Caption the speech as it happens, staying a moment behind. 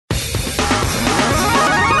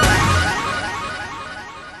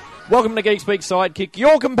Welcome to Geek Speak Sidekick,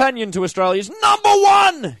 your companion to Australia's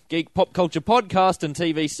 #1 geek pop culture podcast and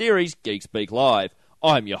TV series, Geek Speak Live.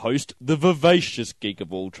 I'm your host, the vivacious geek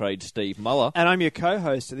of all trades, Steve Muller. And I'm your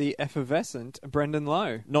co-host, the effervescent Brendan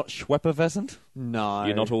Lowe. Not Schweppervescent? No.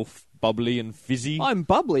 You're not all bubbly and fizzy? I'm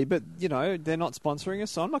bubbly, but, you know, they're not sponsoring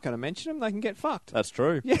us, so I'm not going to mention them. They can get fucked. That's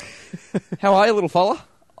true. Yeah. How are you, little fella?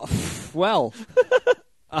 Well,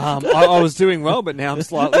 I was doing well, but now I'm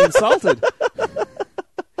slightly insulted.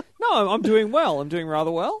 No, I'm doing well. I'm doing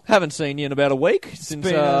rather well. Haven't seen you in about a week since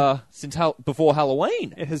before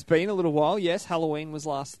Halloween. It has been a little while, yes. Halloween was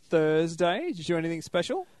last Thursday. Did you do anything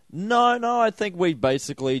special? No, I think we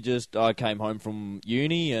basically I came home from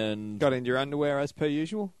uni and... Got into your underwear as per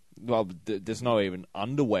usual? Well, there's no even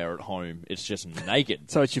underwear at home. It's just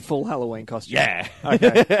naked. So it's your full Halloween costume? Yeah.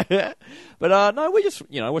 Okay. But no, we just,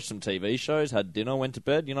 watched some TV shows, had dinner, went to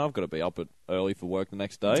bed. I've got to be up early for work the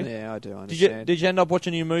next day. Yeah, I do understand. Did you end up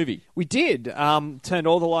watching your movie? We did. Turned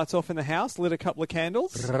all the lights off in the house, lit a couple of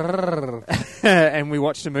candles, and we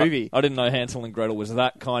watched a movie. I didn't know Hansel and Gretel was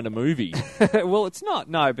that kind of movie. Well, it's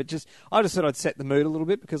not, no, but I just thought I'd set the mood a little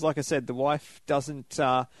bit because, like I said, the wife doesn't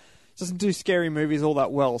do scary movies all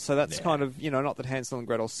that well, so that's kind of, not that Hansel and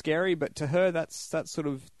Gretel's scary, but to her, that's sort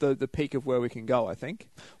of the peak of where we can go, I think.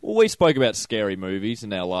 Well, we spoke about scary movies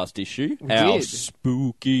in our last issue. We our did.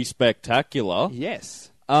 Spooky Spectacular.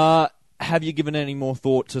 Yes. Have you given any more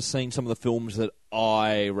thought to seeing some of the films that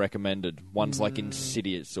I recommended? Ones like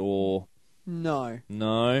Insidious or... No.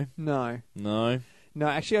 No? No. No? No,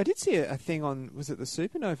 actually, I did see a thing on, was it the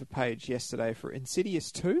Supernova page yesterday for Insidious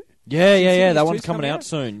 2? Yeah. That 2's one's coming out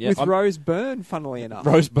soon. Yeah, With Rose Byrne, funnily enough.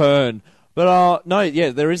 Rose Byrne. But,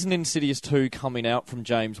 there is an Insidious 2 coming out from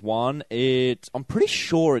James Wan. I'm pretty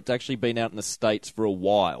sure it's actually been out in the States for a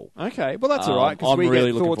while. Okay, well, that's all right, because I'm we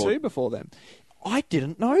really get Thor looking 2 before then. I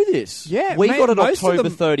didn't know this. Yeah, we got it most of October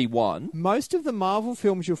them- 31. Most of the Marvel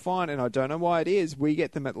films you'll find, and I don't know why it is, we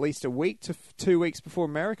get them at least a week to 2 weeks before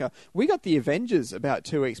America. We got the Avengers about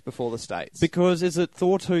 2 weeks before the States. Because is it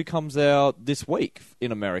Thor 2 comes out this week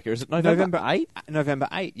in America? Is it November 8th? November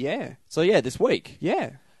 8th, yeah. So, this week.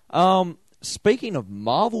 Yeah. Speaking of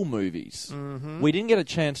Marvel movies, we didn't get a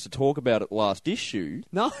chance to talk about it last issue.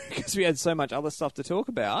 No, because we had so much other stuff to talk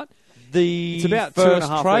about. It's about first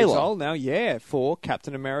 2.5 trailer. weeks old now, for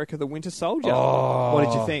Captain America the Winter Soldier. Oh, what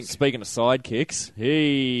did you think? Speaking of sidekicks,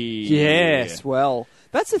 Yes, well,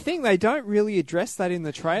 that's the thing. They don't really address that in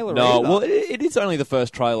the trailer No, either. well, it is only the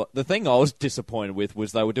first trailer. The thing I was disappointed with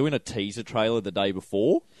was they were doing a teaser trailer the day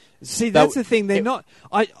before. See, that's the thing. They're not...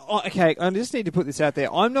 Okay, I just need to put this out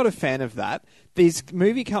there. I'm not a fan of that. These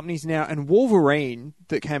movie companies now, and Wolverine,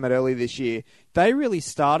 that came out earlier this year, they really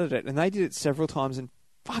started it, and they did it several times, and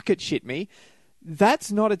fuck it, shit me.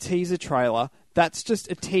 That's not a teaser trailer. That's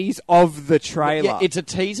just a tease of the trailer. Yeah, it's a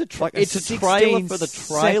teaser trailer. Like it's a trailer for the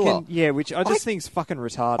trailer. Which I just think's fucking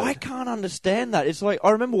retarded. I can't understand that. It's like,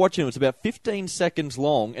 I remember watching it. It's about 15 seconds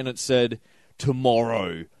long, and it said,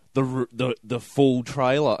 tomorrow, the full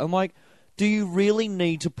trailer. I'm like, do you really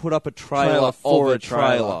need to put up a trailer for a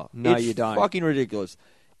trailer? No, it's you don't. Fucking ridiculous.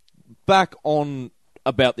 Back on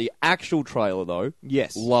about the actual trailer, though.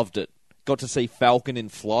 Yes. Loved it. Got to see Falcon in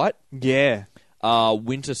flight. Yeah.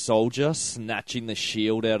 Winter Soldier snatching the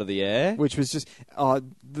shield out of the air. Which was just...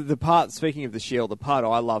 the part, speaking of the shield, the part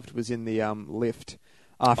I loved was in the lift.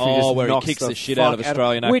 Where he kicks the shit out of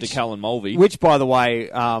Australian actor Callan Mulvey. Which, by the way,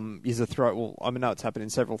 is a throw... Well, I know it's happened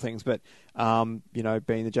in several things, but,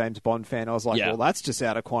 being the James Bond fan, I was like, well, that's just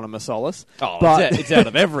out of Quantum of Solace. Oh, but, it's out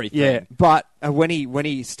of everything. Yeah, but when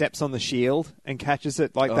he steps on the shield and catches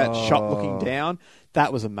it, like that shot looking down,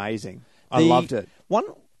 that was amazing. I loved it.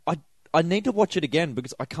 I need to watch it again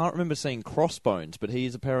because I can't remember seeing Crossbones, but he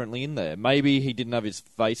is apparently in there. Maybe he didn't have his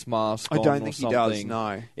face mask on I don't think or he something. does,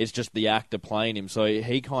 no. It's just the actor playing him, so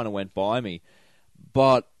he kind of went by me.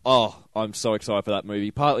 But, I'm so excited for that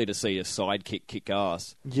movie, partly to see a sidekick kick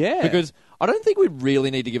ass. Yeah. Because I don't think we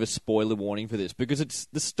really need to give a spoiler warning for this, because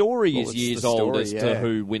the story is years old as to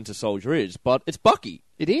who Winter Soldier is, but it's Bucky.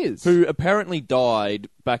 It is. Who apparently died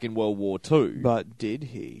back in World War II. But did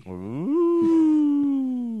he?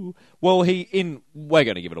 Ooh. Well, we're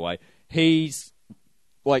going to give it away. He's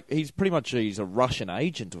a Russian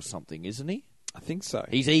agent or something, isn't he? I think so.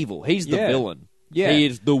 He's evil. He's the villain. Yeah. He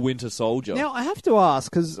is the Winter Soldier. Now, I have to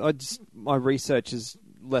ask, because my research has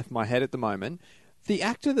left my head at the moment, the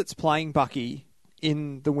actor that's playing Bucky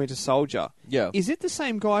in The Winter Soldier, is it the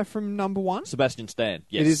same guy from number 1? Sebastian Stan,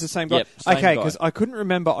 yes. It is the same guy? Yep, same okay, guy. because I couldn't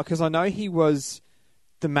remember, because I know he was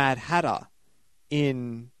the Mad Hatter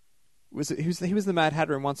in... He was the Mad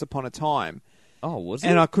Hatter in Once Upon a Time. Oh, was it?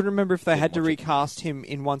 And I couldn't remember if they had to watch it. recast him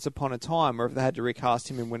in Once Upon a Time or if they had to recast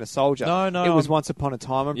him in Winter Soldier. No, It was Once Upon a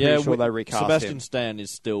Time. I'm pretty sure they recast Sebastian him. Stan is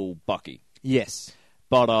still Bucky. Yes.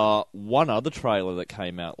 But one other trailer that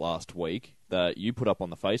came out last week that you put up on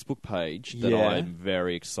the Facebook page that Yeah. I'm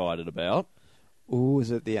very excited about. Ooh,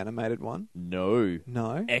 is it the animated one? No.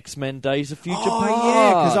 No. X-Men Days of Future Oh, Past. yeah,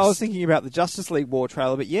 because I was thinking about the Justice League War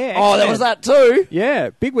trailer, but yeah. Oh, that X-Men. was that too? Yeah,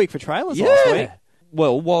 big week for trailers last week.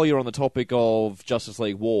 Well, while you're on the topic of Justice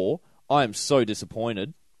League War, I am so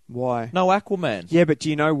disappointed. Why? No Aquaman. Yeah, but do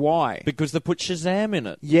you know why? Because they put Shazam in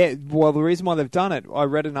it. Yeah, well, the reason why they've done it, I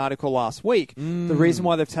read an article last week. The reason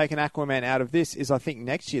why they've taken Aquaman out of this is I think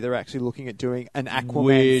next year they're actually looking at doing an Aquaman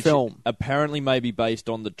Which film. apparently may be based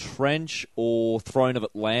on the Trench or Throne of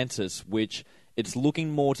Atlantis, which it's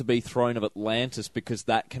looking more to be Throne of Atlantis because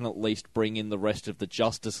that can at least bring in the rest of the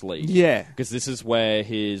Justice League. Yeah. Because this is where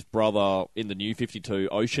his brother in the New 52,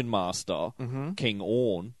 Ocean Master, King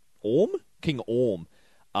Orm,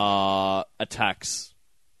 attacks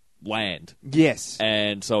land. Yes.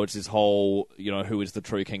 And so it's his whole, who is the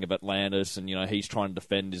true king of Atlantis, and, he's trying to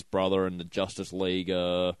defend his brother, and the Justice League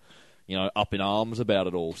are, up in arms about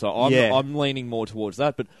it all. So I'm leaning more towards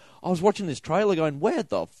that. But I was watching this trailer going, where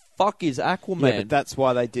the fuck is Aquaman? Yeah, but that's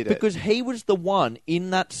why they did it. Because he was the one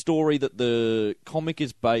in that story that the comic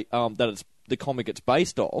is the comic it's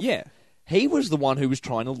based off. Yeah. He was the one who was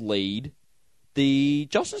trying to lead the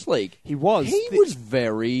Justice League. He was. He was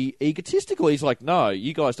very egotistical. He's like, no,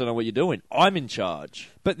 you guys don't know what you're doing. I'm in charge.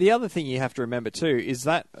 But the other thing you have to remember too is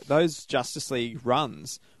that those Justice League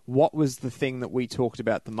runs, what was the thing that we talked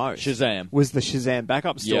about the most? Shazam. Was the Shazam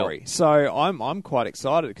backup story. Yep. So I'm quite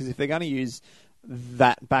excited because if they're going to use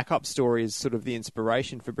that backup story as sort of the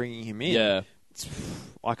inspiration for bringing him in,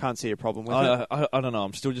 I can't see a problem with it. I don't know.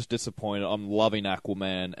 I'm still just disappointed. I'm loving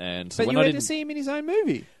Aquaman, and so But when you I had didn't to see him in his own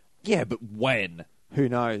movie. Yeah, but when? Who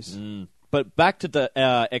knows? But back to the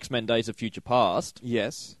X-Men Days of Future Past.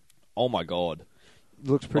 Yes. Oh my god,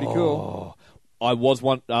 Looked pretty cool. I was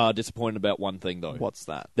disappointed about one thing though. What's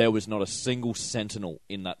that? There was not a single Sentinel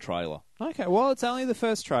in that trailer. Okay, well, it's only the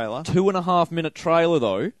first trailer. 2.5 minute trailer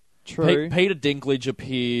though. True. Peter Dinklage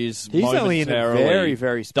appears He's momentarily. only in a very,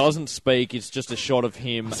 very... doesn't speak. It's just a shot of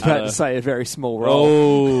him. I was about to say a very small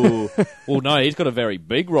role. Oh, well, no, he's got a very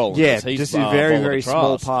big role. Yeah, in this. He's, just a very, Paul very Trask,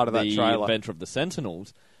 small part of that the trailer. inventor of the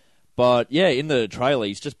Sentinels. But yeah, in the trailer,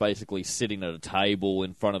 he's just basically sitting at a table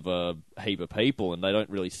in front of a heap of people, and they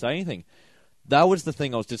don't really say anything. That was the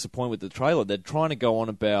thing I was disappointed with the trailer. They're trying to go on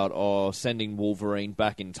about sending Wolverine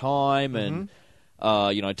back in time and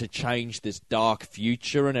to change this dark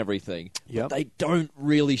future and everything. Yep. But they don't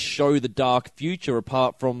really show the dark future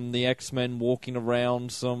apart from the X-Men walking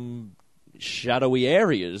around some shadowy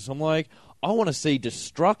areas. I'm like, I want to see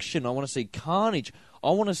destruction. I want to see carnage.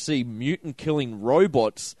 I want to see mutant-killing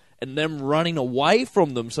robots and them running away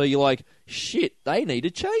from them. So you're like, shit, they need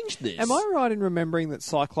to change this. Am I right in remembering that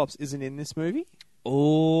Cyclops isn't in this movie?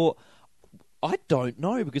 Oh, I don't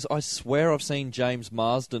know, because I swear I've seen James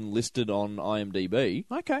Marsden listed on IMDb.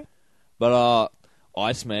 Okay. But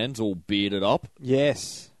Iceman's all bearded up.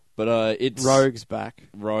 Yes. But it's... Rogue's back.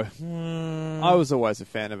 I I was always a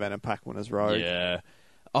fan of Anna Paquin as Rogue. Yeah.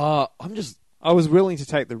 I'm just... I was willing to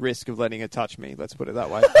take the risk of letting her touch me, let's put it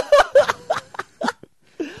that way.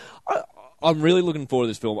 I'm really looking forward to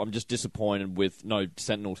this film. I'm just disappointed with no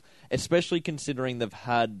Sentinels, especially considering they've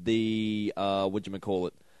had the, the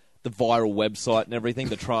viral website and everything,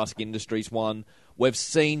 the Trask Industries one. We've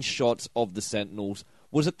seen shots of the Sentinels.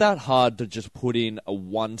 Was it that hard to just put in a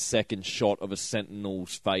 1-second shot of a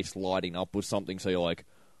Sentinel's face lighting up or something so you're like,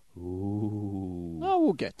 ooh. Oh,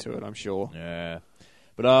 we'll get to it, I'm sure. Yeah.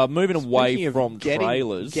 But moving away Speaking of from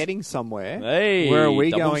trailers. Getting somewhere. Hey, where are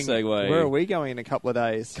we double going? segue. Where are we going in a couple of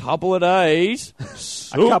days? Couple of days.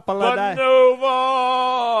 couple of days.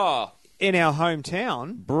 Supernova! In our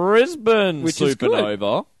hometown. Brisbane Which is good.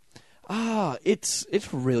 Supernova.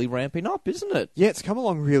 It's really ramping up, isn't it? Yeah, it's come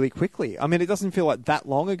along really quickly. I mean, it doesn't feel like that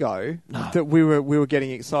long ago that we were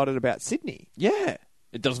getting excited about Sydney. Yeah.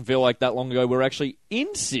 It doesn't feel like that long ago we were actually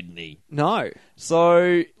in Sydney. No.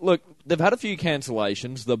 So, look, they've had a few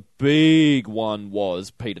cancellations. The big one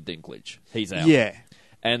was Peter Dinklage. He's out. Yeah.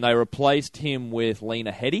 And they replaced him with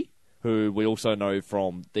Lena Headey, who we also know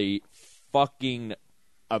from the fucking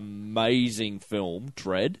amazing film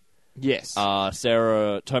Dread. Yes.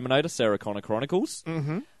 Terminator, Sarah Connor Chronicles.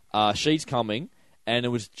 Mm-hmm. She's coming. And it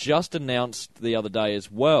was just announced the other day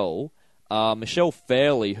as well, Michelle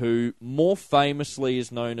Fairley, who more famously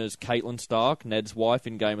is known as Catelyn Stark, Ned's wife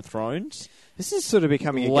in Game of Thrones. This is sort of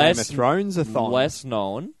becoming a Game of Thrones-a-thon. Less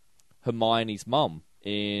known, Hermione's mum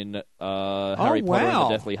in Harry Potter and wow.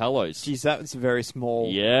 the Deathly Hallows. Geez, that was a very small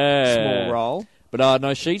role. But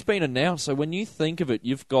no, she's been announced. So when you think of it,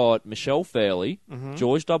 you've got Michelle Fairley,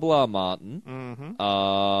 George R.R. Martin,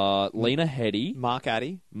 Lena Headey, Mark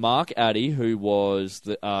Addy, who was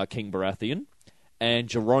the King Baratheon, and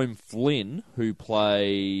Jerome Flynn, who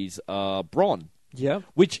plays Bronn. Yeah.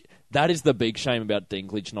 Which, that is the big shame about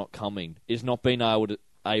Dinklage not coming, is not being able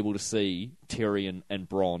to see Tyrion and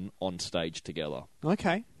Bronn on stage together.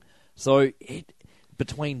 Okay. So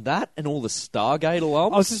between that and all the Stargate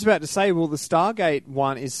alums... I was just about to say, well, the Stargate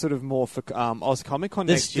one is sort of more for Oz Comic Con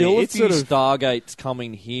there's next year. still a It's few sort of Stargates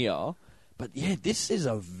coming here, but yeah, this is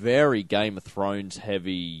a very Game of Thrones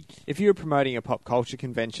heavy... If you were promoting a pop culture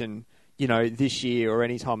convention, this year or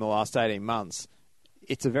any time in the last 18 months,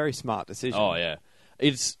 it's a very smart decision. Oh, yeah.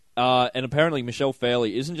 It's... and apparently Michelle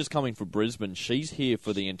Fairley isn't just coming for Brisbane, she's here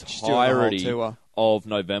for the entirety of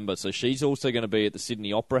November. So she's also going to be at the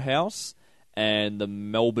Sydney Opera House and the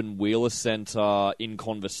Melbourne Wheeler Centre in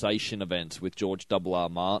conversation events with George R.R.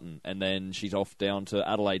 Martin. And then she's off down to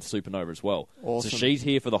Adelaide Supernova as well. Awesome. So she's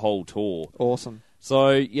here for the whole tour. Awesome. So,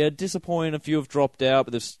 yeah, disappointing. A few have dropped out,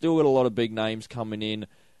 but there's still got a lot of big names coming in.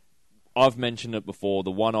 I've mentioned it before.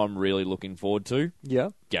 The one I'm really looking forward to, Yeah.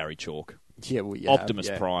 Gary Chalk. Yeah, well, yeah. Optimus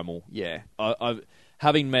yeah. Primal. Yeah. I've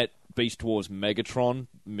having met Beast Wars Megatron,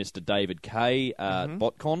 Mr. David Kay at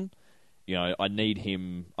BotCon, I need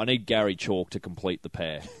him. I need Gary Chalk to complete the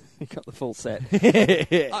pair. You got the full set.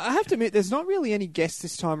 I have to admit, there's not really any guests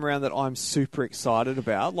this time around that I'm super excited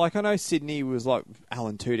about. Like, I know Sydney was like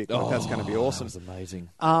Alan Tudyk. That's going to be awesome. That was amazing.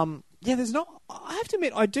 Yeah, there's not. I have to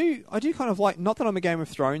admit, I do kind of like. Not that I'm a Game of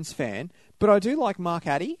Thrones fan, but I do like Mark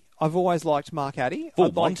Addy. I've always liked Mark Addy.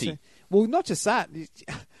 Full Monty. Well, not just that.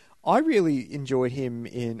 I really enjoyed him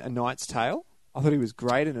in A Knight's Tale. I thought he was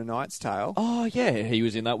great in A Knight's Tale. Oh, yeah, he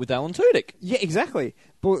was in that with Alan Tudyk. Yeah, exactly.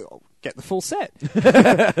 But get the full set.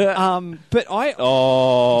 But I...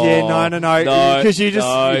 Oh. Yeah, no. Because you just...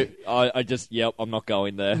 No, I just... Yep, I'm not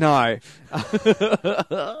going there. No.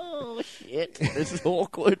 Oh, shit. This is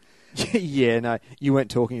awkward. Yeah, no. You weren't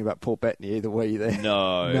talking about Paul Bettany either, were you there?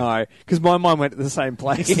 No. No, because my mind went to the same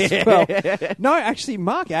place as well. No, actually,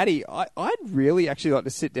 Mark Addy, I'd really actually like to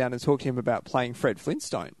sit down and talk to him about playing Fred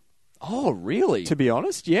Flintstone. Oh, really? To be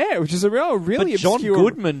honest, yeah, which is a really but John obscure...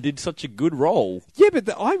 Goodman did such a good role. Yeah, but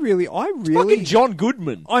I really... Fucking John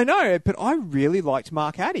Goodman. I know, but I really liked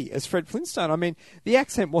Mark Addy as Fred Flintstone. I mean, the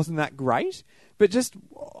accent wasn't that great, but just...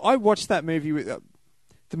 I watched that movie with...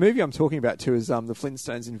 the movie I'm talking about, too, is the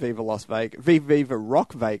Flintstones in Viva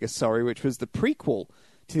Rock Vegas, which was the prequel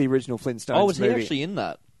to the original Flintstones movie. Oh, was he actually in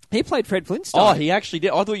that? He played Fred Flintstone. Oh, he actually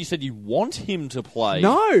did. I thought you said you want him to play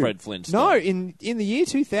Fred Flintstone. No, in the year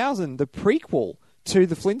 2000, the prequel to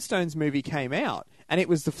the Flintstones movie came out, and it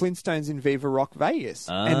was the Flintstones in Viva Rock Vegas.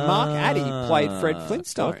 And Mark Addy played Fred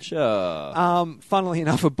Flintstone. Gotcha. Funnily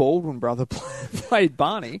enough, a Baldwin brother played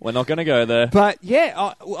Barney. We're not going to go there. But yeah,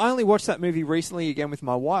 I only watched that movie recently again with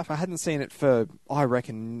my wife. I hadn't seen it for, I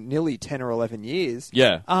reckon, nearly 10 or 11 years.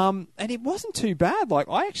 Yeah. And it wasn't too bad. Like,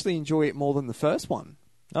 I actually enjoy it more than the first one.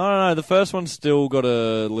 No. The first one's still got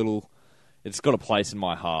a little... It's got a place in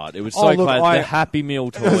my heart. It was so close. The Happy Meal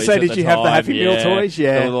toys. So did you have the Happy Meal toys?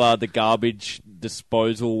 Yeah. The garbage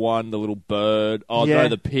disposal one, the little bird. Oh, yeah. no,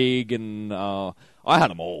 the pig, and I had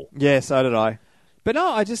them all. Yeah, so did I. But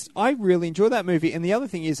no, I really enjoy that movie. And the other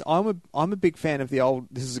thing is, I'm a big fan of the old.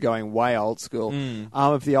 This is going way old school.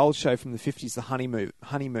 Of the old show from the 50s, The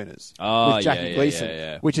Honeymooners, with Jackie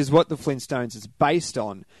Gleason, which is what the Flintstones is based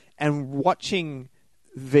on. And watching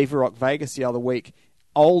Viva Rock Vegas the other week,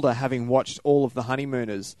 older, having watched all of The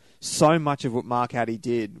Honeymooners, so much of what Mark Addy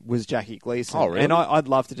did was Jackie Gleason. Oh, really? And I'd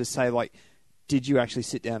love to just say, like, did you actually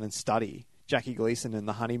sit down and study Jackie Gleason and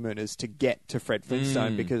The Honeymooners to get to Fred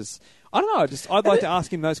Flintstone? Because, I don't know, I'd like to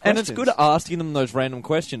ask him those questions. And it's good asking them those random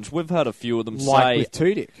questions. We've had a few of them like with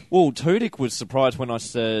Tudyk. Well, Tudyk was surprised when I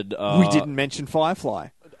said... we didn't mention Firefly.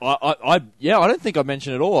 I don't think I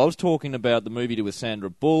mentioned it all. I was talking about the movie with Sandra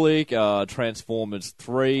Bullock, Transformers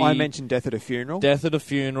 3. I mentioned Death at a Funeral. Death at a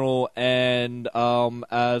Funeral, and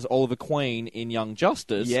as Oliver Queen in Young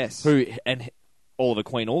Justice. Yes. And Oliver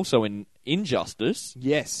Queen also in Injustice.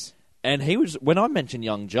 Yes. And when I mentioned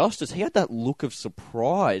Young Justice, he had that look of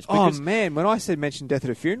surprise. Oh, man, when I mentioned Death at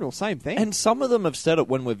a Funeral, same thing. And some of them have said it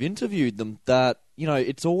when we've interviewed them, that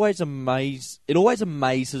it's always it always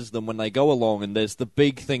amazes them when they go along and there's the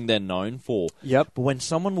big thing they're known for. Yep. But when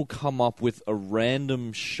someone will come up with a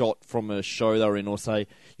random shot from a show they're in or say,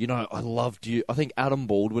 I loved you. I think Adam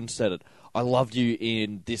Baldwin said it. I loved you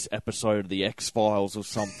in this episode of The X-Files or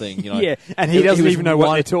something. Yeah, and he doesn't even know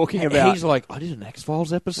what they're talking about. He's like, I did an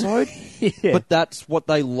X-Files episode? Yeah. But that's what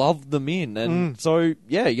they loved them in. And so,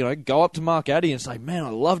 go up to Mark Addy and say, man, I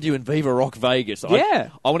loved you in Viva Rock Vegas.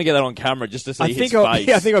 Yeah. I want to get that on camera just to see his face.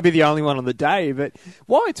 I think I'll be the only one on the day. But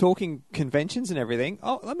while we're talking conventions and everything,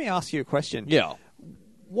 let me ask you a question. Yeah.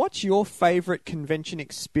 What's your favourite convention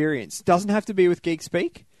experience? Doesn't have to be with Geek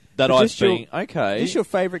Speak. That I've been... Okay. What's your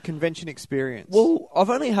favourite convention experience? Well, I've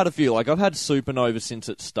only had a few. Like, I've had Supernova since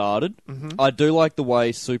it started. Mm-hmm. I do like the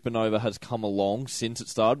way Supernova has come along since it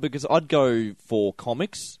started because I'd go for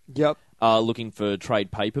comics. Yep. Looking for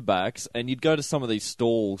trade paperbacks, and you'd go to some of these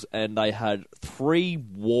stalls and they had 3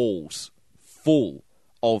 walls full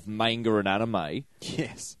of manga and anime.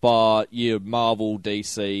 Yes. But Marvel,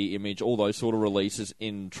 DC, Image, all those sort of releases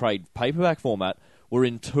in trade paperback format were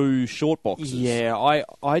in 2 short boxes. Yeah, I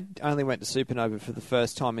only went to Supernova for the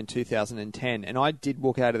first time in 2010, and I did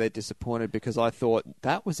walk out of there disappointed because I thought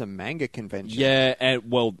that was a manga convention. Yeah, and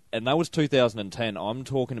that was 2010. I'm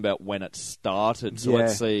talking about when it started. So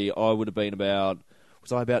let's see, I would have been about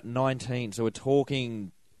 19? So we're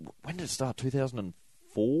talking, when did it start?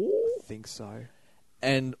 2004? I think so.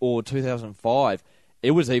 Or 2005.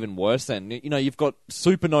 It was even worse then. You've got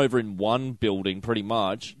Supernova in one building pretty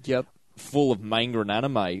much. Yep. Full of manga and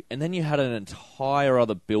anime, and then you had an entire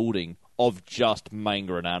other building of just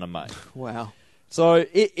manga and anime. Wow. So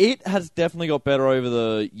it has definitely got better over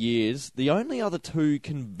the years. The only other 2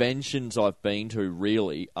 conventions I've been to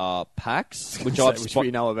really are PAX, which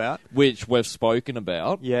we know about, which we've spoken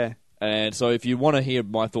about. Yeah. And so if you want to hear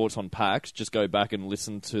my thoughts on PAX, just go back and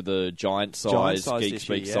listen to the Giant Size Geek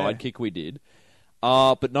Speak Sidekick we did.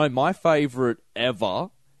 But no, my favourite ever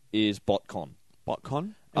is BotCon.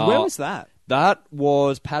 BotCon? And where was that? That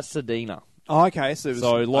was Pasadena. Oh, okay. So it was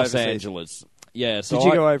Los overseas. Angeles. Yeah. So did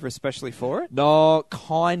you go over especially for it? No,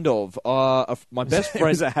 kind of. My best friend... It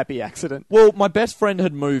was a happy accident. Well, my best friend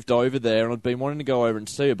had moved over there, and I'd been wanting to go over and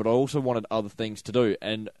see it, but I also wanted other things to do.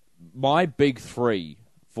 And my big 3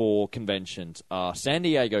 for conventions are San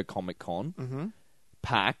Diego Comic-Con,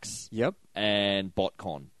 PAX, and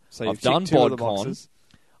BotCon. So I've done BotCon.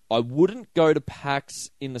 I wouldn't go to PAX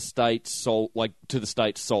in the States, to the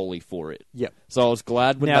States solely for it. Yep. So I was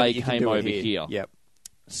glad when now they came over here. Yep.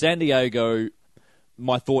 San Diego,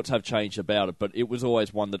 my thoughts have changed about it, but it was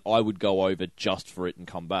always one that I would go over just for it and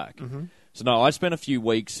come back. Mm-hmm. So no, I spent a few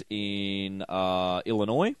weeks in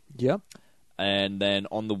Illinois. Yep. And then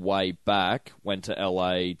on the way back, went to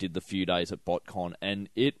LA, did the few days at BotCon, and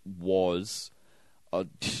it was...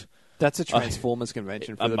 That's a Transformers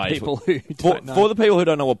convention for the amazing. people who don't know. For the people who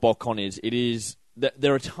don't know what BotCon is, it is...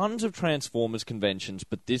 There are tons of Transformers conventions,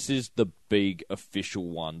 but this is the big official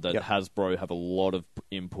one that Hasbro have a lot of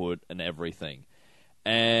input and everything.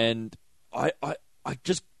 And I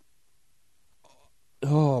just...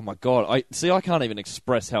 Oh, my God. I can't even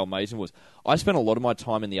express how amazing it was. I spent a lot of my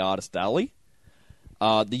time in the Artist Alley.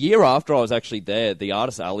 The year after I was actually there, the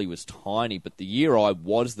Artist Alley was tiny, but the year I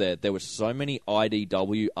was there were so many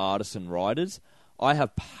IDW artists and writers. I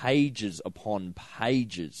have pages upon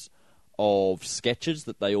pages of sketches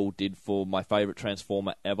that they all did for my favourite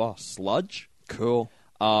Transformer ever, Sludge. Cool.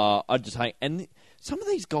 I just hang... And some of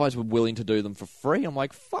these guys were willing to do them for free. I'm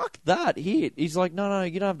like, fuck that. Here. He's like, no,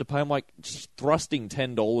 you don't have to pay. I'm like, just thrusting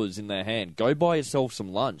 $10 in their hand. Go buy yourself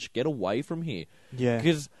some lunch. Get away from here. Yeah.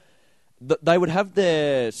 Because... they would have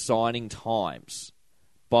their signing times,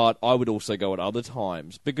 but I would also go at other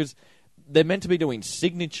times because they're meant to be doing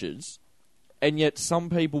signatures, and yet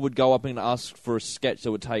some people would go up and ask for a sketch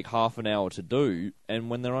that would take half an hour to do,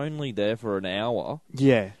 and when they're only there for an hour...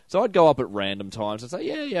 Yeah. So I'd go up at random times and say,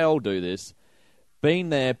 yeah, I'll do this.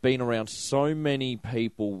 Been around so many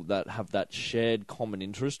people that have that shared common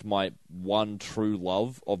interest, my one true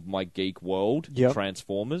love of my geek world,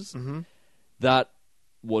 Transformers, that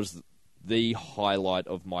was... the highlight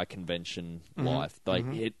of my convention life.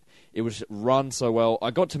 It was run so well.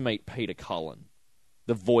 I got to meet Peter Cullen,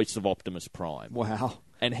 the voice of Optimus Prime. Wow.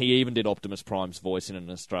 And he even did Optimus Prime's voice in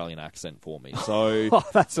an Australian accent for me. So oh,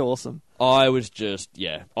 that's awesome. I was just,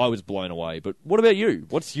 I was blown away. But what about you?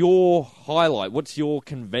 What's your highlight? What's your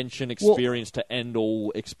convention experience to end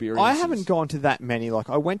all experiences? I haven't gone to that many.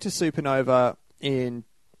 Like, I went to Supernova in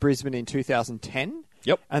Brisbane in 2010.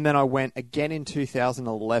 Yep. And then I went again in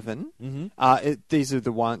 2011. Mm-hmm. These are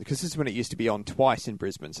the ones, because this is when it used to be on twice in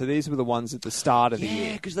Brisbane. So these were the ones at the start of the Yeah,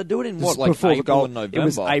 year. because they do it in This what, is like before April and November? It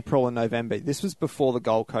was April and November. This was before the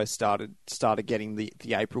Gold Coast started getting the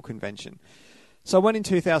April convention. So I went in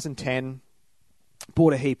 2010,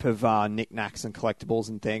 bought a heap of knickknacks and collectibles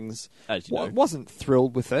and things. As you know. Wasn't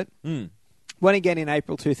thrilled with it. Went again in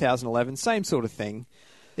April 2011, same sort of thing.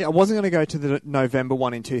 Yeah, I wasn't going to go to the November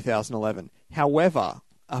one in 2011. However,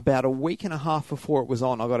 about a week and a half before it was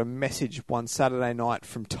on, I got a message one Saturday night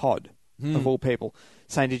from Todd, of all people,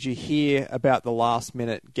 saying, "Did you hear about the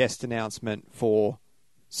last-minute guest announcement for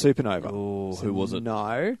Supernova?" Oh, who was it?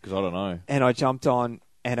 No. Because I don't know. And I jumped on,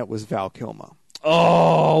 and it was Val Kilmer.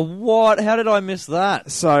 Oh, what? How did I miss that?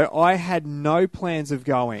 So I had no plans of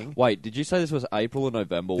going. Wait, did you say this was April or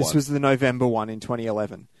November This one? was the November one in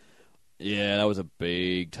 2011. Yeah, that was a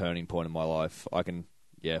big turning point in my life. I can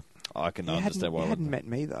understand why. You hadn't met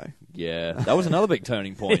me, though. Yeah, that was another big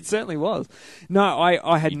turning It point. certainly was. No,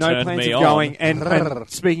 I had You no turned plans me of on. going. And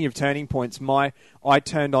speaking of turning points, I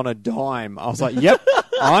turned on a dime. I was like, "Yep,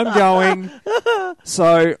 I'm going."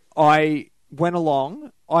 So I went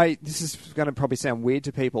along. This is going to probably sound weird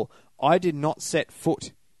to people. I did not set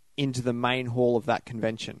foot into the main hall of that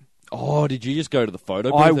convention. Oh, did you just go to the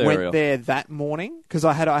photo booth I area? went there that morning because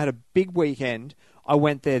I had a big weekend. I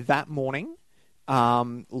went there that morning,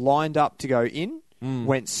 lined up to go in,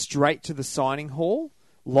 went straight to the signing hall,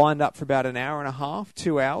 lined up for about an hour and a half,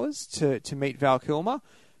 2 hours to meet Val Kilmer.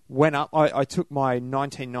 Went up. I took my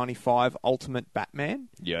 1995 Ultimate Batman,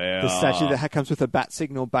 Yeah. the statue that comes with a bat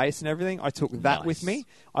signal base and everything. I took that Nice. with me.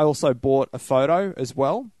 I also bought a photo as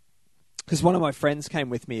well. Because one of my friends came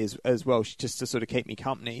with me as well, just to sort of keep me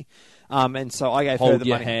company, and so I gave her Hold the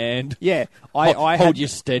your money. hand. Yeah, I Hold had, you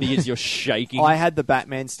steady as you're shaking. I had the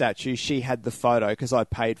Batman statue. She had the photo because I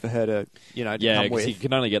paid for her to, to yeah, come because with. you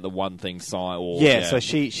can only get the one thing signed. Or, Yeah, so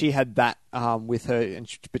she had that with her,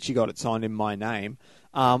 but she got it signed in my name.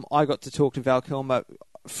 I got to talk to Val Kilmer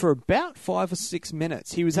for about 5 or 6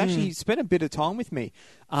 minutes. He was he spent a bit of time with me.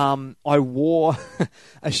 I wore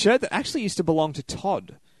a shirt that actually used to belong to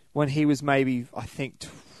Todd when he was maybe, I think,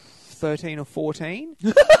 13 or 14.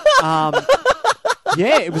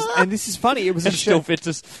 Yeah, it was, and this is funny. It was a it still shirt. fits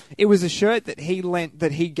us. It was a shirt that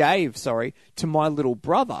he gave to my little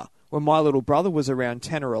brother when my little brother was around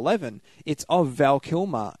 10 or 11. It's of Val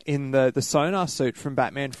Kilmer in the Sonar suit from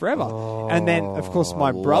Batman Forever. And then, of course,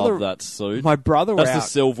 my brother... Love that suit. My brother That's out. the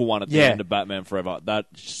silver one at the Yeah. end of Batman Forever. That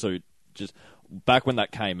suit just... Back when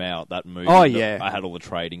that came out, that movie, Oh, yeah. I had all the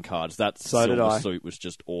trading cards. That So did silver I. suit was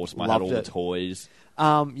just awesome. I Loved had all it. the toys.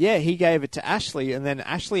 Yeah, he gave it to Ashley, and then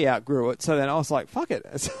Ashley outgrew it. So then I was like, "Fuck it!"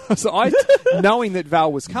 So I, knowing that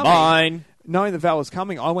Val was coming,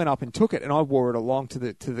 I went up and took it, and I wore it along to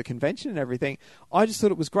the convention and everything. I just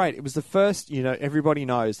thought it was great. It was the first, everybody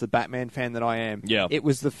knows the Batman fan that I am. Yeah. It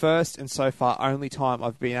was the first and so far only time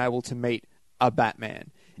I've been able to meet a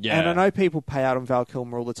Batman. Yeah. And I know people pay out on Val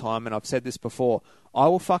Kilmer all the time, and I've said this before. I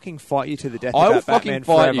will fucking fight you to the death I will about fucking Batman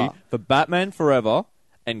fight Forever. you for Batman Forever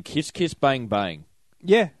and Kiss Kiss Bang Bang.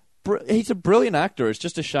 Yeah. He's a brilliant actor. It's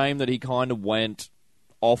just a shame that he kind of went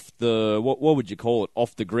off the what would you call it?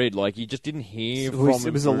 Off the grid. Like you just didn't hear from him.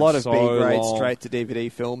 It was a for lot of so B-grade long. straight to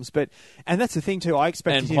DVD films, and that's the thing too. I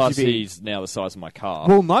expected And him plus, to be. he's now the size of my car.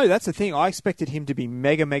 Well, no, that's the thing. I expected him to be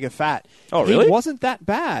mega, mega fat. Oh, really? He wasn't that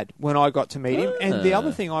bad when I got to meet him. And the Ah.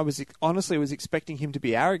 other thing I was honestly was expecting him to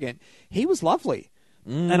be arrogant. He was lovely.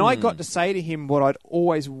 And I got to say to him what I'd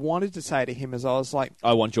always wanted to say to him as I was like,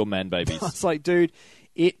 I want your man I babies. was like, dude,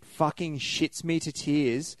 it fucking shits me to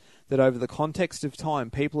tears that over the context of time,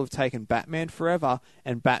 people have taken Batman Forever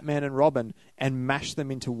and Batman and Robin and mashed them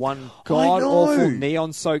into one god-awful,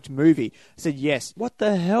 neon-soaked movie. I said, yes. What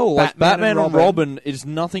the hell? Like Batman and Robin is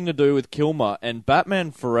nothing to do with Kilmer, and Batman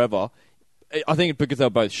Forever. I think it's because they were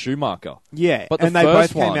both Schumacher. Yeah, But the and they both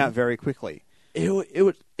first came one- out very quickly.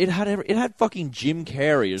 It had fucking Jim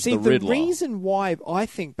Carrey as See, the Riddler. reason why I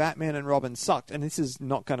think Batman and Robin sucked, and this is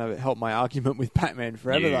not going to help my argument with Batman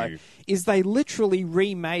Forever, No. though, is they literally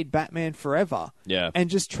remade Batman Forever Yeah. and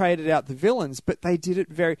just traded out the villains, but they did it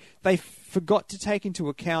they forgot to take into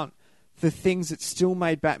account the things that still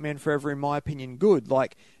made Batman Forever, in my opinion, good.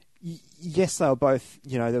 Like, yes, they were both,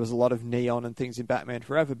 there was a lot of neon and things in Batman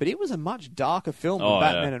Forever, but it was a much darker film than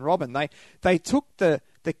Batman and Robin. They took the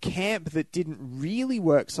camp that didn't really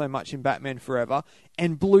work so much in Batman Forever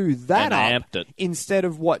and blew that And up amped it. instead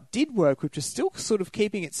of what did work, which was still sort of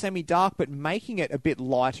keeping it semi-dark but making it a bit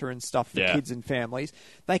lighter and stuff for Yeah. kids and families.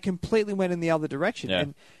 They completely went in the other direction. Yeah.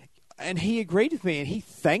 And And he agreed with me, and he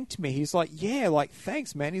thanked me. He's like, yeah, like,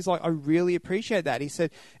 thanks, man. He's like, I really appreciate that. He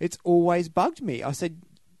said, it's always bugged me. I said,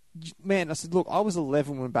 man, look, I was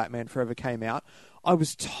 11 when Batman Forever came out. I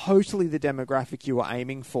was totally the demographic you were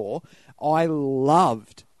aiming for. I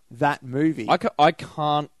loved that movie. I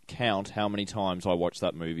can't count how many times I watched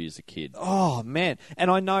that movie as a kid. Oh, man.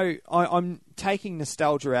 And I know I'm taking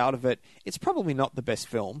nostalgia out of it. It's probably not the best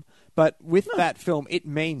film, but with that film, it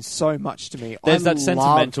means so much to me. There's that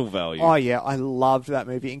sentimental value. Oh, yeah. I loved that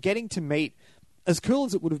movie. And getting to meet, as cool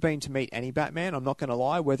as it would have been to meet any Batman, I'm not going to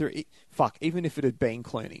lie, even if it had been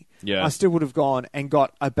Clooney, I still would have gone and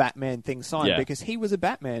got a Batman thing signed because he was a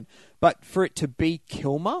Batman. But for it to be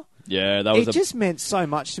Kilmer, just meant so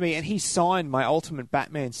much to me. And he signed my Ultimate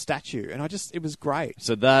Batman statue, and it was great.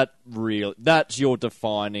 So that's your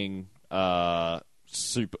defining I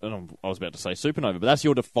was about to say Supernova, but that's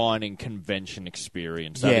your defining convention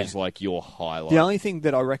experience. That is like your highlight. The only thing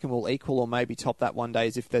that I reckon will equal or maybe top that one day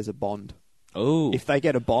is if there's a Bond. Oh. If they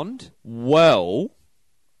get a Bond? Well,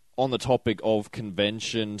 on the topic of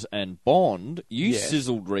conventions and Bond, you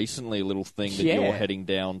sizzled recently a little thing that you're heading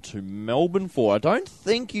down to Melbourne for. I don't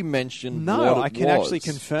think you mentioned what it was. No, I can actually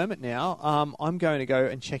confirm it now. I'm going to go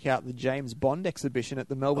and check out the James Bond exhibition at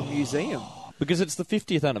the Melbourne Museum. Because it's the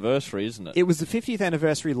 50th anniversary, isn't it? It was the 50th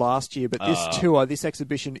anniversary last year, but this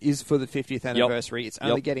exhibition is for the 50th anniversary. It's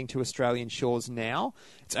only getting to Australian shores now.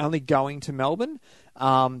 It's only going to Melbourne.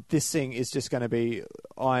 This thing is just going to be...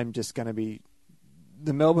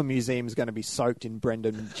 The Melbourne Museum is going to be soaked in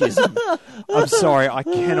Brendan jism. I'm sorry, I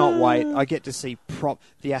cannot wait. I get to see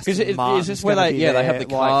the Aston Martin. Is this where they have the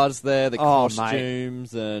cars there, the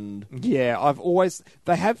costumes, and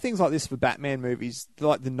they have things like this for Batman movies,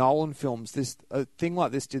 like the Nolan films. A thing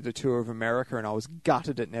like this did the tour of America, and I was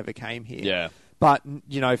gutted it never came here. Yeah, but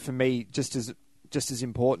for me, just as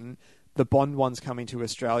important, the Bond one's coming to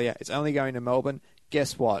Australia. It's only going to Melbourne.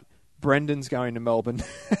 Guess what? Brendan's going to Melbourne.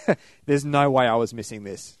 There's no way I was missing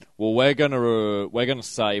this. Well, we're gonna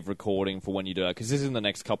save recording for when you do that, because this is in the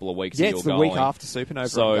next couple of weeks. Yeah, it's the week after Supernova.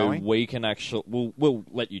 So we can actually we'll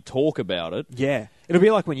let you talk about it. Yeah, it'll be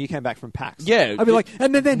like when you came back from PAX. Yeah, I'll be like,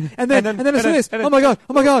 and then I saw this. Oh my god!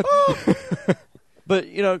 But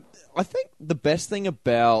I think the best thing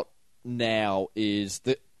about now is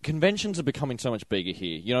that conventions are becoming so much bigger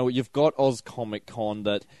here. You've got Oz Comic Con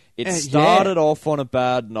that it started off on a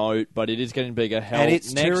bad note, but it is getting bigger. Hell, and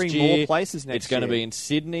it's next touring year, more places next year. It's going to be in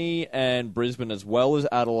Sydney and Brisbane, as well as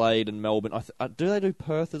Adelaide and Melbourne. Do they do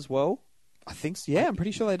Perth as well? I think so. Yeah, I'm pretty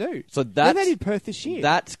sure they do. So they did Perth this year.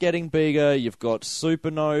 That's getting bigger. You've got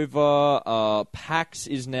Supernova. PAX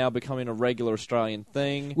is now becoming a regular Australian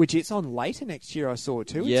thing. Which it's on later next year, I saw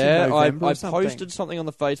too. Yeah, it's in November I posted something on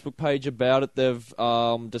the Facebook page about it. They've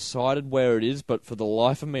decided where it is, but for the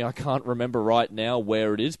life of me, I can't remember right now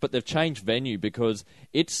where it is. But they've changed venue because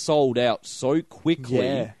it's sold out so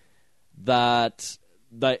quickly that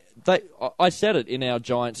I said it in our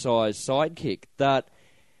giant size sidekick that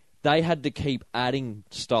they had to keep adding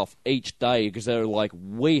stuff each day because they were like,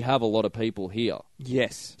 we have a lot of people here.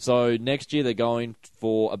 Yes. So next year they're going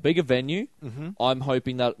for a bigger venue. Mm-hmm. I'm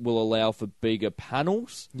hoping that will allow for bigger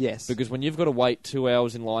panels. Yes. Because when you've got to wait 2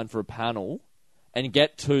 hours in line for a panel and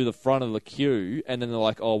get to the front of the queue and then they're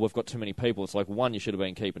like, oh, we've got too many people. It's like, one, you should have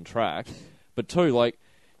been keeping track. But two,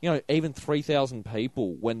 even 3,000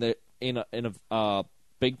 people when they're in a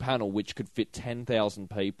big panel which could fit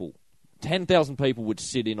 10,000 people. 10,000 people would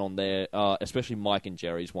sit in on there, especially Mike and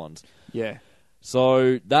Jerry's ones. Yeah.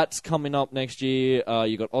 So that's coming up next year.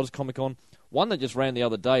 You got Oz Comic Con. One that just ran the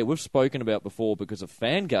other day, we've spoken about before because of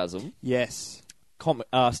Fangasm. Yes.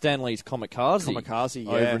 Stan Lee's Comikaze,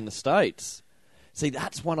 over in the States. See,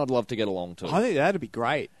 that's one I'd love to get along to. I think that'd be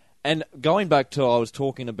great. And going back to, I was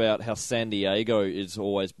talking about how San Diego is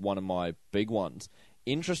always one of my big ones.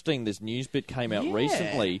 Interesting, this news bit came out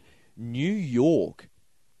recently. New York,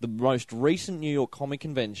 the most recent New York Comic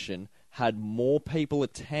Convention, had more people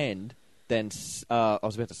attend than, I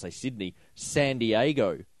was about to say Sydney, San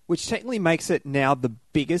Diego. Which technically makes it now the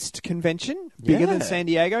biggest convention, bigger than San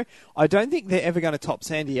Diego. I don't think they're ever going to top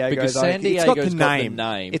San Diego, because though. San Diego's got the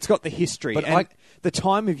name. It's got the history. But the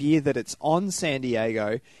time of year that it's on San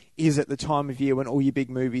Diego is at the time of year when all your big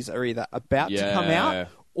movies are either about to come out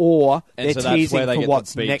or they're teasing for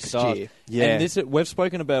what's next year. Yeah. And this, we've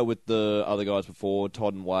spoken about with the other guys before,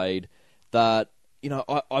 Todd and Wade, that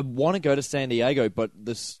I want to go to San Diego, but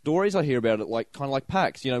the stories I hear about it, kind of like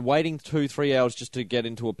PAX, waiting 2-3 hours just to get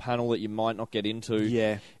into a panel that you might not get into.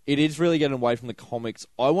 Yeah. It is really getting away from the comics.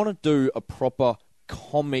 I want to do a proper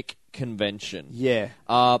comic convention. Yeah.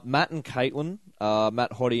 Matt and Caitlin,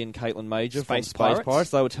 Matt Hoddy and Caitlin Major from Space Space Pirates. Pirates,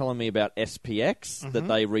 they were telling me about SPX that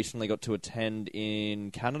they recently got to attend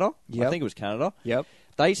in Canada. Yep. I think it was Canada. Yep.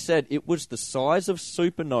 They said it was the size of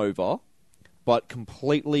Supernova, but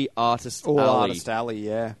completely Artist All Alley. Artist Alley,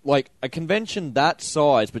 yeah. Like a convention that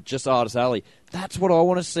size, but just Artist Alley. That's what I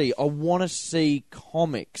want to see. I want to see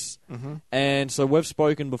comics. And so we've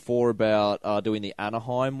spoken before about doing the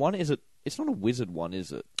Anaheim one. Is it? It's not a Wizard one,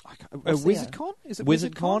 is it? WizardCon? Is it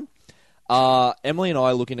WizardCon? Emily and I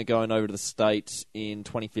are looking at going over to the States in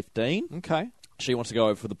 2015. Okay. She wants to go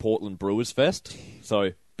over for the Portland Brewers Fest,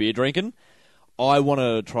 so beer drinking. I want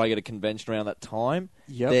to try get a convention around that time.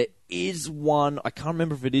 Yep. There is one, I can't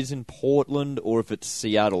remember if it is in Portland or if it's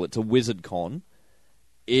Seattle. It's a WizardCon.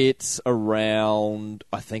 It's around,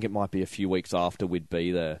 I think it might be a few weeks after we'd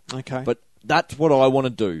be there. Okay. But that's what I want to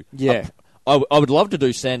do. Yeah. I would love to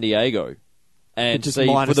do San Diego and just see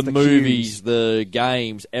for minus the the movies, queues. the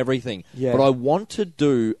games, everything. Yeah. But I want to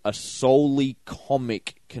do a solely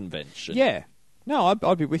comic convention. Yeah. No,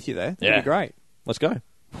 I'd be with you there. That'd Yeah. be great. Let's go.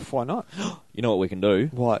 Why not? You know what we can do?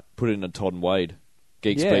 What? Put it in a Todd and Wade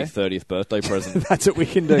Geek Yeah. Speak 30th birthday present. That's what we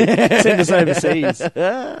can do. Send us overseas.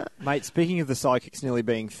 Mate, speaking of the Psychics nearly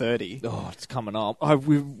being 30, Oh, it's coming up.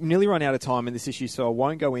 we've nearly run out of time in this issue, so I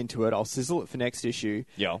won't go into it. I'll sizzle it for next issue.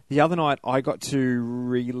 Yeah. The other night, I got to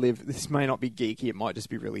relive... This may not be geeky, it might just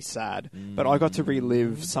be really sad, but I got to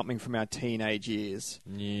relive something from our teenage years.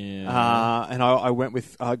 Yeah. And I went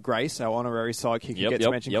with Grace, our honorary sidekick, who Yep, gets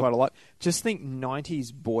yep, mentioned yep. quite a lot. Just think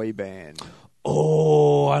 90s boy band.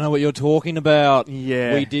 Oh, I know what you're talking about.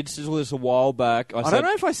 Yeah. We did sizzle this a while back. I don't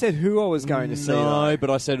know if I said who I was going to see. No, though.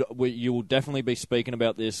 but I said you will definitely be speaking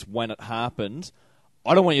about this when it happens.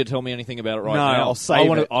 I don't want you to tell me anything about it right No, now. I'll save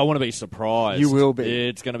it. I want to be surprised. You will be.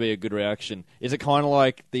 It's going to be a good reaction. Is it kind of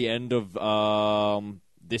like the end of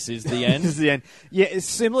This Is the End? This is the end. Yeah, it's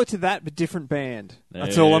similar to that, but different band.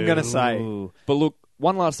 That's all I'm going to say. Ooh. But look,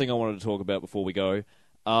 one last thing I wanted to talk about before we go.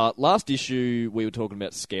 Last issue, we were talking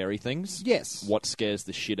about scary things. Yes. What scares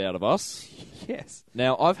the shit out of us. Yes.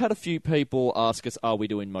 Now, I've had a few people ask us, are we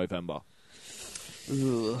doing Movember?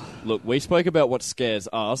 Ugh. Look, we spoke about what scares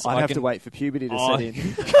us. I'd have to wait for puberty to set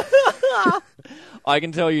in. I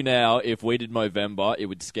can tell you now, if we did Movember, it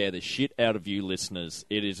would scare the shit out of you listeners.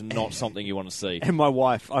 It is not something you want to see. And my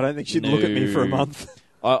wife, I don't think she'd look at me for a No. month.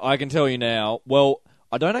 I can tell you now, well,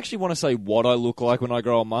 I don't actually want to say what I look like when I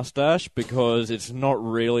grow a mustache because it's not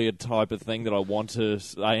really a type of thing that I want to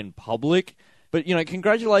say in public. But, you know,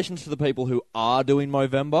 congratulations to the people who are doing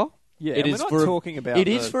Movember. Yeah, It and is we're not for talking about It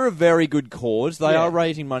is for a very good cause. They Yeah. are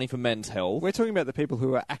raising money for men's health. We're talking about the people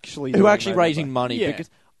who are actually Raising money Yeah. because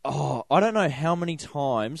I don't know how many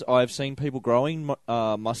times I've seen people growing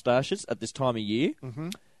mustaches at this time of year,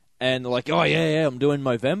 and they're like, "Oh yeah, I'm doing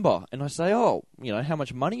Movember," and I say, "Oh, you know, how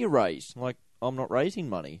much money you raised?" I'm like, "I'm not raising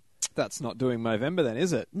money." That's not doing Movember then,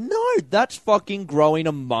 is it? No, that's fucking growing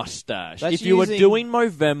a mustache. That's if you using- are doing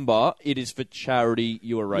Movember, it is for charity.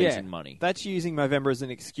 You are raising money. That's using Movember as an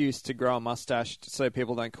excuse to grow a mustache so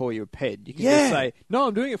people don't call you a ped. You can Yeah. just say, no,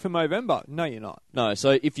 I'm doing it for Movember. No, you're not. No,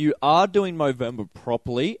 so if you are doing Movember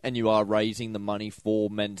properly and you are raising the money for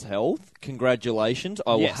men's health, congratulations.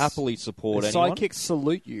 I will Yes. happily support The anyone. sidekicks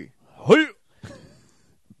salute you.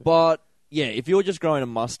 But yeah, if you're just growing a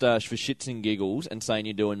mustache for shits and giggles and saying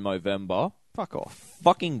you're doing Movember, Fuck off.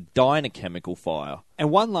 fucking die in a chemical fire. And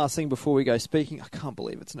one last thing before we go speaking, I can't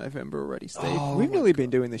believe it's November already, Steve. Oh, We've my nearly been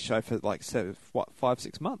doing this show for like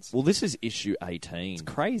 5-6 months. Well, this is issue 18. It's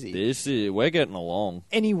crazy. We're getting along.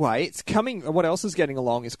 Anyway, it's coming. What else is getting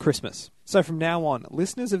along is Christmas. So from now on,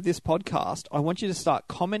 listeners of this podcast, I want you to start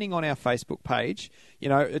commenting on our Facebook page. You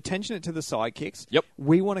know, attention it to the sidekicks. Yep.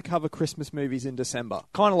 We want to cover Christmas movies in December.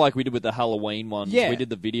 Kind of like we did with the Halloween ones. Yeah. We did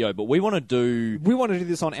the video, but we want to do... We want to do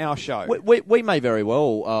this on our show. We may very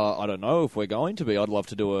well, I don't know if we're going to be. I'd love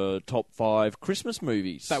to do a top 5 Christmas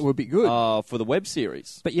movies. That would be good. For the web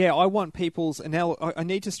series. But yeah, I want people's... And now I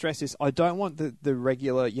need to stress this. I don't want the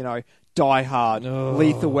regular, you know, Die Hard, No.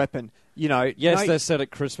 Lethal Weapon. You know, Yes, no, they're set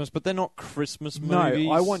at Christmas, but they're not Christmas movies.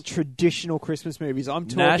 No, I want traditional Christmas movies. I'm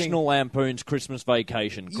talking National Lampoon's Christmas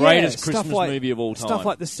Vacation. Yeah, Greatest stuff Christmas like- movie of all time. Stuff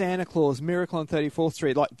like the Santa Claus, Miracle on 34th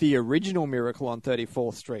Street, like the original Miracle on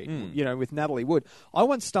 34th Street, you know, with Natalie Wood. I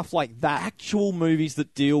want stuff like that. actual movies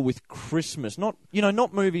that deal with Christmas. Not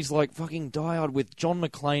movies like fucking Die Hard with John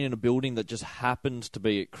McClane in a building that just happens to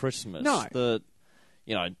be at Christmas. No.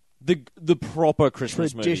 The proper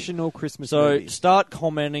Christmas movie. Traditional Christmas So movies. start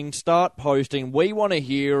commenting, start posting. We want to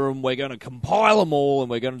hear them. We're going to compile them all,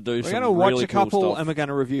 and we're going to do We're some going to watch really a couple cool stuff. and we're going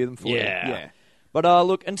to review them for you. Yeah. Yeah. But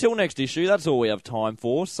look, until next issue, that's all we have time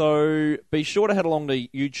for. So be sure to head along to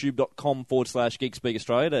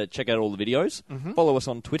youtube.com/GeekSpeakAustralia to check out all the videos. Mm-hmm. Follow us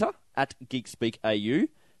on Twitter @GeekSpeakAU.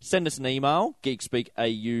 Send us an email,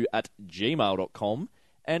 geekspeakau@gmail.com.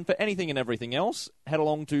 And for anything and everything else, head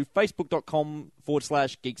along to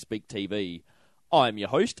facebook.com/GeekSpeakTV. I'm your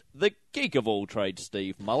host, the geek of all trades,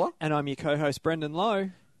 Steve Muller. And I'm your co-host, Brendan Lowe.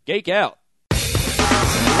 Geek out.